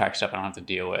contract stuff I don't have to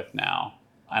deal with now.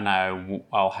 And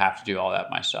I'll have to do all that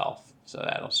myself. So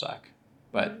that'll suck.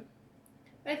 But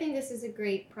I think this is a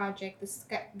great project.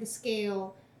 The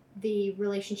scale, the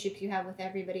relationships you have with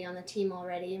everybody on the team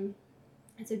already.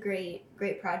 It's a great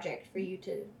project for you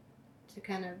to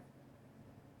kind of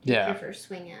take your first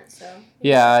swing at. So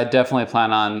yeah, I definitely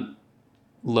plan on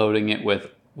loading it with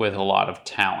a lot of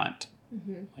talent.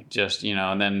 Mm-hmm. Like just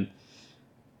and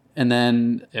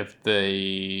then if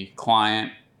the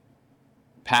client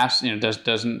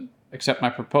doesn't accept my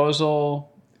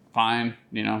proposal, fine,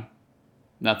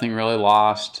 nothing really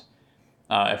lost.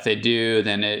 If they do,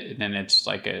 then it's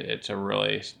like it's a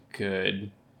really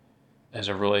good, has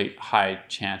a really high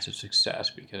chance of success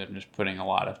because I'm just putting a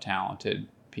lot of talented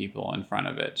people in front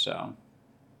of it. So I'm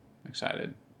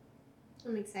excited.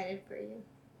 I'm excited for you.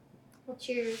 Well,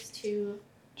 cheers to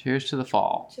the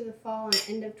fall. To the fall and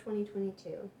end of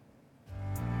 2022.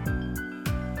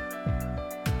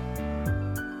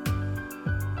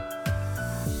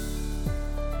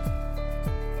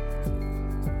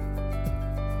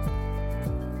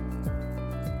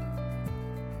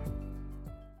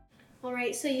 All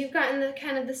right, so you've gotten the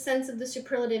kind of the sense of the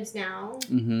superlatives now.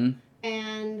 Mm-hmm.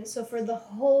 And so for the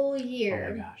whole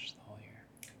year. Oh my gosh, the whole year.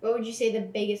 What would you say the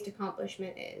biggest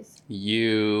accomplishment is?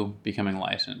 You becoming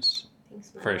licensed.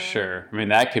 Thanks, for sure. I mean,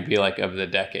 that could be like of the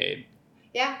decade.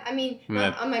 Yeah, I mean,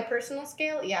 on my personal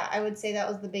scale, yeah, I would say that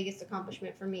was the biggest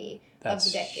accomplishment for me of the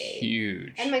decade. That's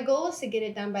huge. And my goal was to get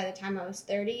it done by the time I was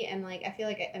 30, and like I feel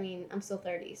like I'm still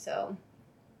 30, so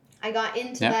I got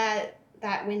into that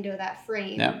window, that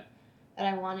frame that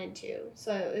I wanted to.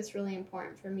 So it's really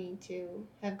important for me to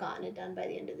have gotten it done by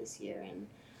the end of this year,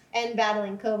 and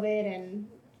battling COVID and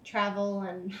travel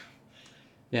and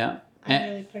I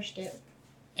really pushed it.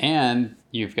 And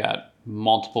you've got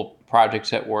multiple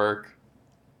projects at work.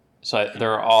 So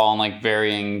they're all in like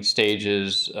varying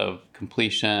stages of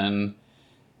completion,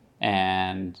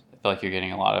 and I feel like you're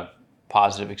getting a lot of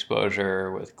positive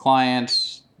exposure with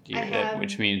clients,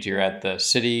 which means you're at the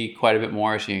city quite a bit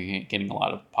more, so you're getting a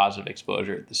lot of positive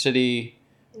exposure at the city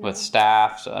with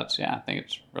staff. So I think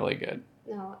it's really good.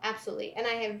 No, absolutely. And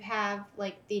I have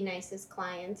like the nicest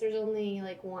clients. There's only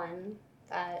like one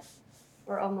that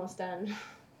we're almost done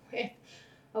with,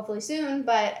 hopefully soon,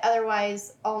 but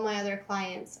otherwise all my other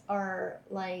clients are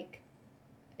like,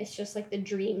 it's just like the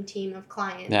dream team of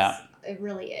clients. Yeah. It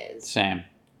really is. Same.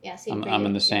 Yeah, same. I'm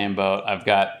in the same boat. I've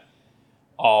got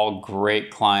all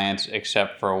great clients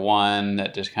except for one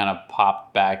that just kind of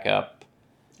popped back up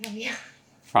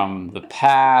from the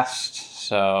past.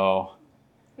 So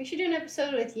we should do an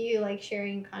episode with you, like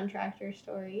sharing contractor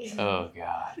stories. Oh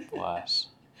God, bless.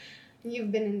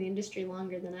 You've been in the industry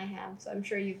longer than I have, so I'm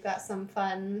sure you've got some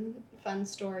fun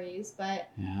stories. But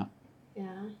yeah.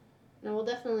 No, we'll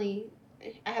definitely.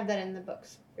 I have that in the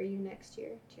books for you next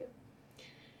year too.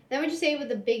 Then would you say what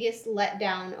the biggest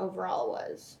letdown overall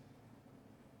was?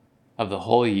 Of the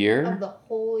whole year? Of the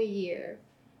whole year.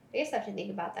 I guess I have to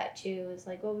think about that too. Is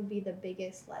like, what would be the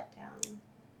biggest letdown?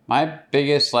 My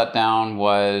biggest letdown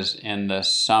was in the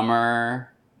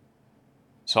summer.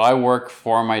 So I work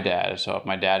for my dad. So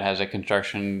my dad has a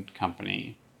construction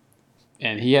company,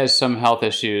 and he has some health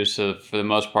issues. So for the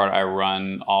most part, I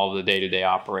run all the day-to-day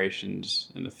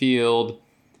operations in the field.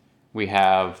 We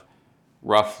have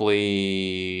roughly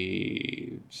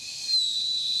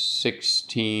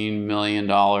 $16 million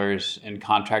in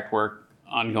contract work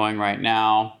ongoing right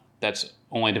now. That's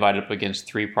only divided up against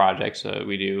 3 projects. So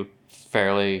we do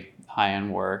fairly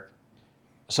high-end work.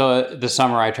 So the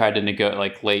summer I tried to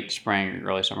like late spring,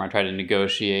 early summer, I tried to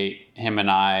negotiate him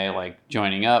and I like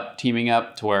teaming up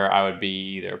to where I would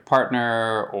be either a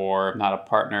partner or not a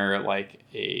partner, like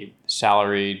a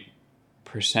salaried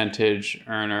percentage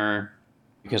earner,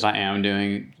 because I am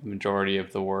doing the majority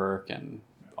of the work and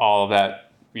all of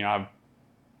that.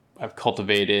 I've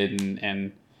cultivated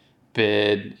and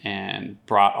bid and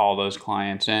brought all those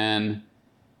clients in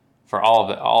for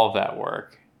all of that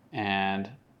work, and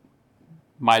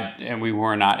we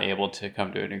were not able to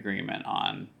come to an agreement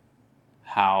on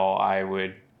how I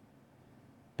would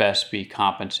best be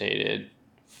compensated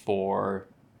for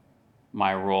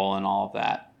my role in all of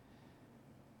that.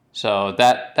 So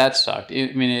that sucked.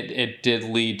 It did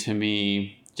lead to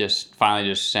me just finally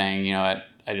just saying, you know what,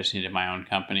 I just needed my own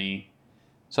company.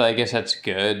 So I guess that's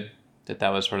good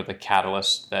that was sort of the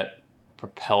catalyst that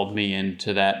propelled me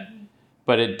into that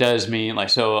but it does mean like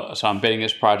so I'm bidding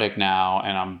this project now,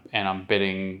 and I'm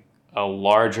bidding a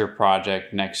larger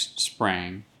project next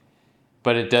spring.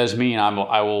 But it does mean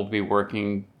I will be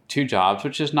working 2 jobs,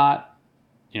 which is not,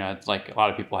 it's like a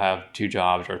lot of people have 2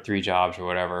 jobs or 3 jobs or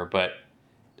whatever, but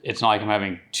it's not like I'm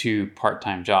having 2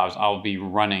 part-time jobs. I'll be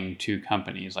running 2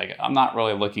 companies. Like, I'm not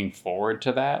really looking forward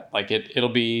to that. Like, it'll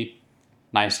be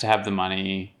nice to have the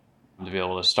money to be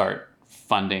able to start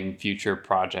funding future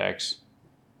projects,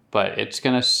 but it's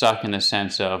going to suck in the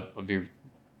sense of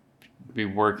be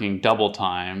working double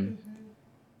time.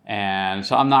 And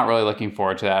so I'm not really looking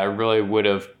forward to that. I really would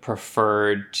have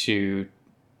preferred to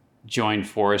join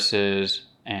forces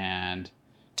and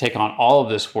take on all of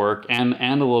this work and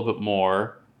a little bit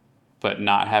more, but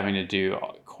not having to do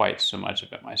quite so much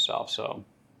of it myself. So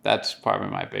that's probably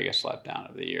my biggest letdown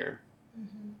of the year.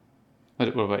 What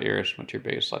about yours? What's your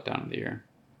biggest letdown of the year?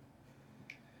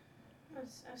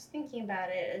 I was thinking about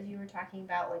it as you were talking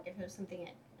about, like, if it was something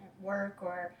at work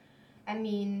or, I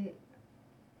mean,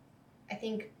 I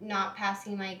think not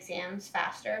passing my exams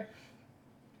faster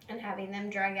and having them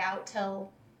drag out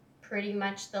till pretty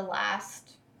much the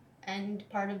last end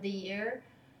part of the year.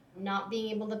 Not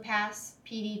being able to pass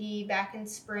PDD back in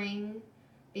spring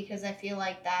because I feel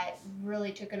like that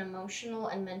really took an emotional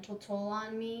and mental toll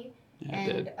on me,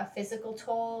 and a physical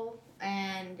toll.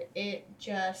 And it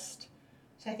just,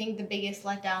 so I think the biggest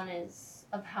letdown is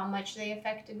of how much they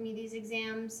affected me, these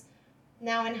exams.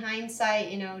 Now in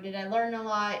hindsight, did I learn a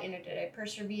lot? Did I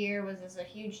persevere? Was this a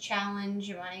huge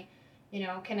challenge? Am I,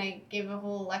 can I give a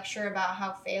whole lecture about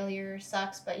how failure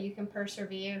sucks, but you can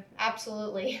persevere?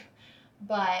 Absolutely.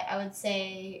 But I would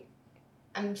say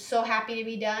I'm so happy to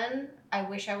be done. I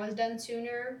wish I was done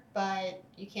sooner, but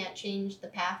you can't change the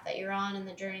path that you're on and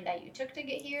the journey that you took to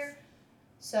get here.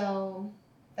 So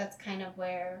that's kind of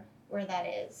where that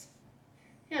is.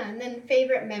 Yeah, and then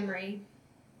favorite memory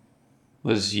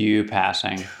was you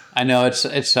passing. I know it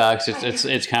sucks.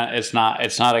 It's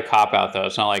not a cop out though.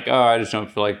 It's not like, oh, I just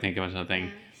don't feel like thinking of something.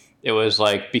 Yeah. It was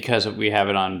like, because we have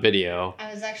it on video.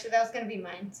 That was gonna be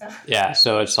mine. So yeah,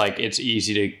 so it's like it's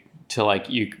easy to like,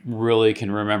 you really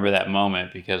can remember that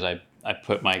moment because I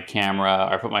put my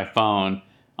phone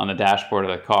on the dashboard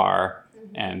of the car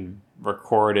and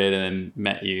recorded and then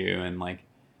met you, and like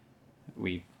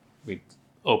we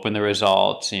open the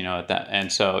results, at that.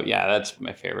 And so, yeah, that's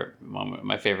my favorite moment,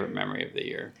 my favorite memory of the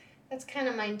year. That's kind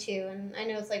of mine too. And I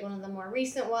know it's like one of the more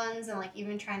recent ones, and like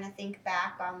even trying to think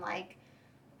back on like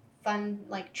fun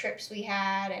like trips we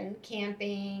had and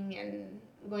camping and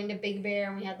going to Big Bear,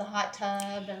 and we had the hot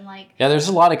tub, and like, yeah, there's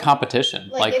a lot of competition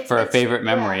like for a favorite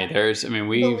memory. Yeah. There's, I mean,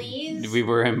 we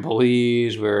were in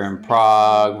Belize, we were in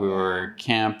Prague, we were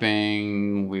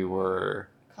camping, we were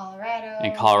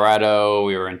in Colorado,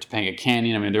 we were in Topanga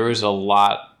Canyon. I mean, there was a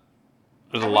lot.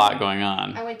 There's a lot going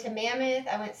on. I went to Mammoth.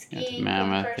 I went skiing for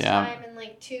the first time in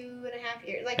like 2.5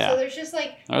 years. Like, so there's just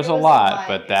like, there was a lot,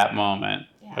 but that moment,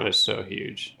 it was so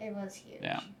huge. It was huge.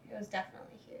 Yeah, it was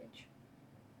definitely huge.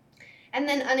 And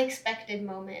then unexpected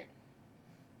moment.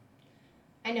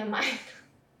 I know mine.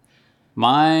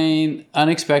 Mine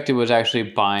unexpected was actually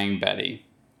buying Betty.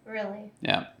 Really?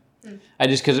 Yeah. I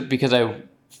just because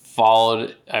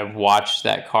I've watched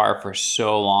that car for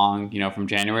so long, from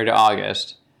January to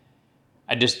August.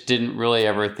 I just didn't really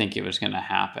ever think it was going to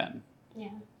happen.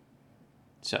 Yeah.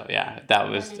 So yeah, that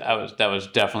was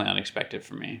definitely unexpected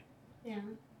for me. Yeah.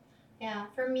 Yeah.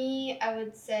 For me, I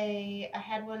would say I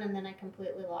had one and then I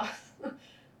completely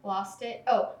lost it.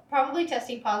 Oh, probably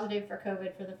testing positive for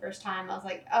COVID for the first time. I was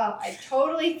like, oh, I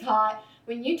totally thought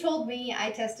when you told me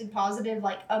I tested positive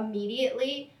like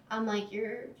immediately, I'm like,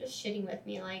 you're just shitting with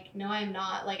me. Like, no, I'm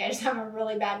not. Like, I just have a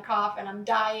really bad cough and I'm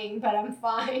dying, but I'm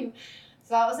fine.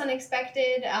 So that was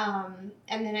unexpected. And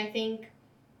then I think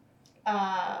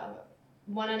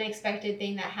one unexpected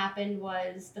thing that happened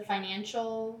was the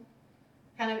financial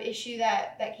kind of issue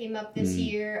that came up this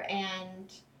year,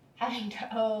 and having to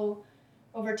owe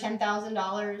over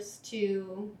 $10,000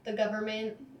 to the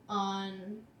government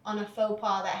on a faux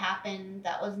pas that happened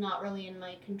that was not really in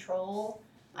my control.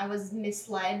 I was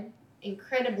misled,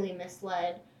 incredibly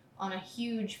misled, on a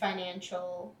huge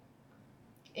financial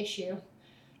issue.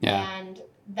 Yeah. And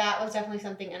that was definitely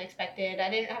something unexpected. I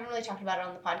haven't really talked about it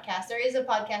on the podcast. There is a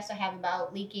podcast I have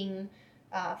about leaking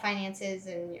finances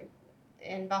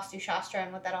and Vastu Shastra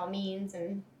and what that all means,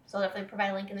 and so I'll definitely provide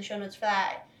a link in the show notes for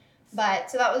that.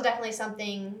 But so that was definitely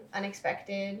something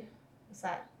unexpected. What's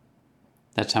that?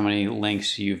 That's how many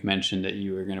links you've mentioned that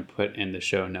you were going to put in the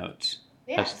show notes.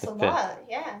 Yeah, it's a lot.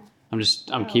 Yeah. I'm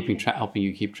helping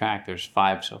you keep track. There's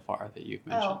 5 so far that you've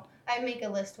mentioned. Oh, I make a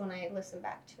list when I listen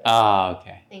back to it. Oh,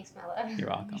 okay. Thanks, Mella. You're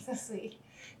welcome. You're so sweet.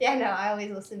 Yeah, no, I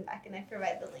always listen back and I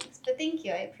provide the links. But thank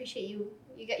you. I appreciate you.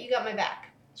 You got my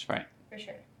back. That's right. For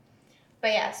sure.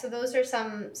 But yeah, so those are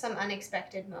some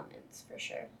unexpected moments for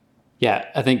sure. Yeah,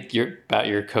 I think about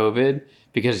your COVID,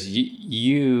 because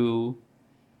you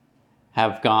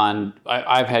have gone.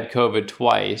 I've had COVID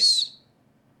twice,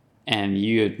 and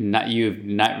you've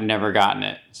never gotten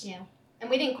it. Yeah,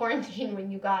 and we didn't quarantine when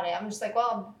you got it. I'm just like,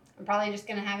 well, I'm probably just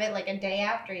gonna have it like a day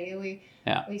after you.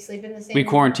 We sleep in the same. We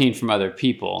quarantined from other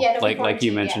people. Yeah, no, like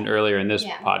you mentioned earlier in this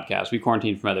podcast. We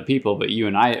quarantined from other people, but you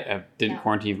and I didn't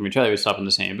quarantine from each other. We slept in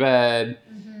the same bed.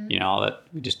 You know, all that.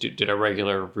 We just did a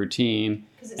regular routine.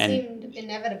 Because it seemed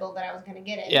inevitable that I was going to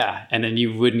get it. Yeah, and then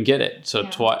you wouldn't get it. So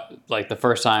like the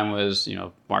first time was,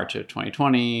 March of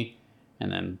 2020, and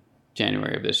then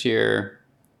January of this year.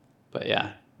 But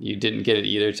yeah, you didn't get it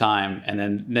either time.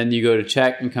 And then you go to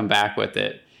check and come back with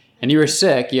it. And you were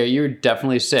sick. Yeah, you were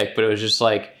definitely sick. But it was just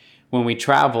like, when we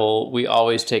travel, we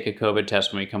always take a COVID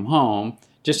test when we come home,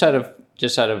 just out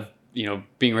of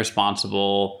being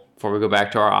responsible. Before we go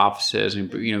back to our offices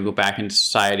and go back into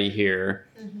society here,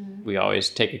 we always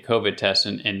take a COVID test.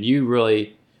 And you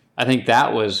really, I think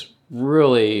that was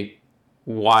really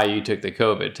why you took the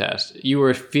COVID test. You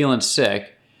were feeling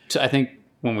sick. So I think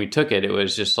when we took it, it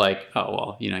was just like, oh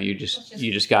well, you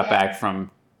just got back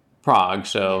from Prague,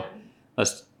 so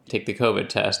let's take the COVID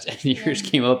test. And yours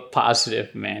came up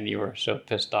positive. Man, you were so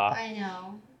pissed off. I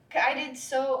know. I did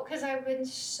because I've been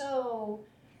so.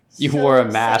 You wore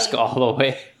a mask all the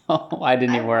way. I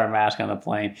didn't even wear a mask on the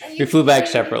plane. We flew back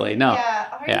separately. No. Yeah.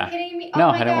 Are you kidding me? No,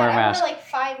 I didn't wear a mask. I wore like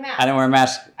 5 masks. I didn't wear a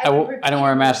mask. I didn't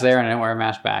wear a mask there, and I didn't wear a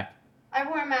mask back. I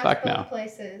wore a mask both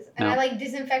places, and I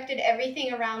disinfected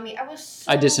everything around me. I was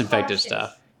so I disinfected cautious.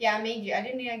 Stuff. Yeah, I made you. I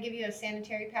didn't give you a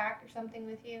sanitary pack or something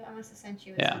with you. I must have sent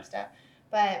you with some stuff.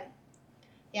 But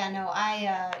yeah, no,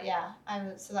 I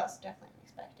was. So that's definitely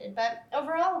unexpected. But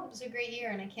overall, it was a great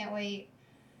year, and I can't wait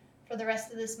for the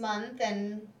rest of this month.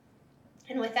 And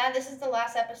with that, this is the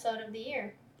last episode of the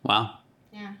year. Wow.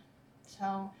 Yeah.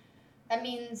 So that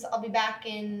means I'll be back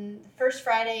in the first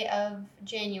Friday of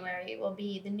January will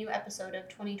be the new episode of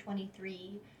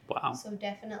 2023. Wow. So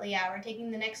definitely, we're taking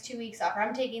the next 2 weeks off. Or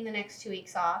I'm taking the next 2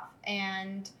 weeks off.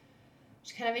 And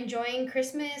just kind of enjoying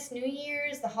Christmas, New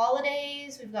Year's, the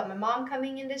holidays. We've got my mom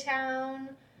coming into town.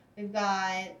 We've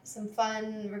got some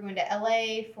fun. We're going to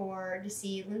LA to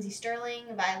see Lindsey Sterling,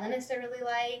 a violinist I really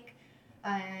like.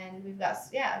 And we've got,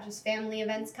 just family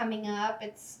events coming up.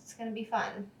 It's going to be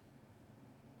fun.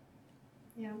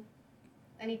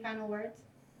 Any final words?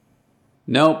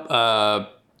 Nope.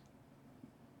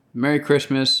 Merry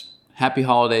Christmas. Happy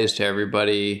holidays to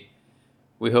everybody.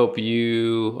 I hope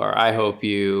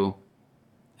you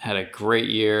had a great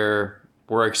year.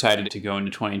 We're excited to go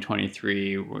into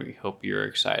 2023. We hope you're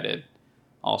excited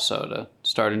also to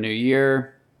start a new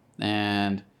year,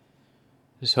 and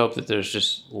just hope that there's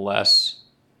just less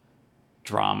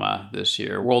drama this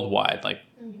year worldwide,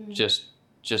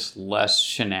 just less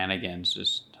shenanigans.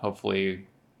 Just hopefully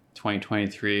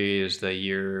 2023 is the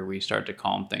year we start to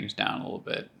calm things down a little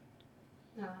bit.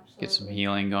 No, absolutely. Get some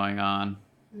healing going on.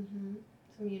 Some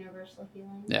universal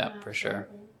healing. Yeah, for sure.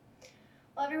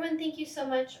 Well, everyone, thank you so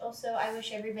much. Also, I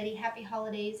wish everybody happy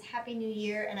holidays, happy new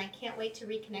year, and I can't wait to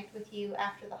reconnect with you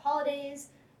after the holidays.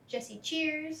 Jesse,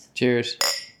 cheers. Cheers.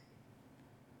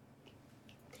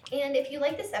 And if you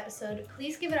like this episode,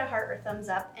 please give it a heart or thumbs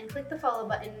up and click the follow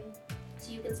button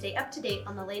so you can stay up to date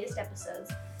on the latest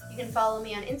episodes. You can follow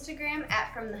me on Instagram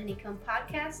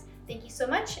 @FromTheHoneycomb_Podcast. Thank you so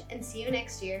much, and see you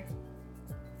next year.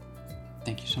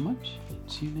 Thank you so much.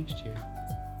 See you next year.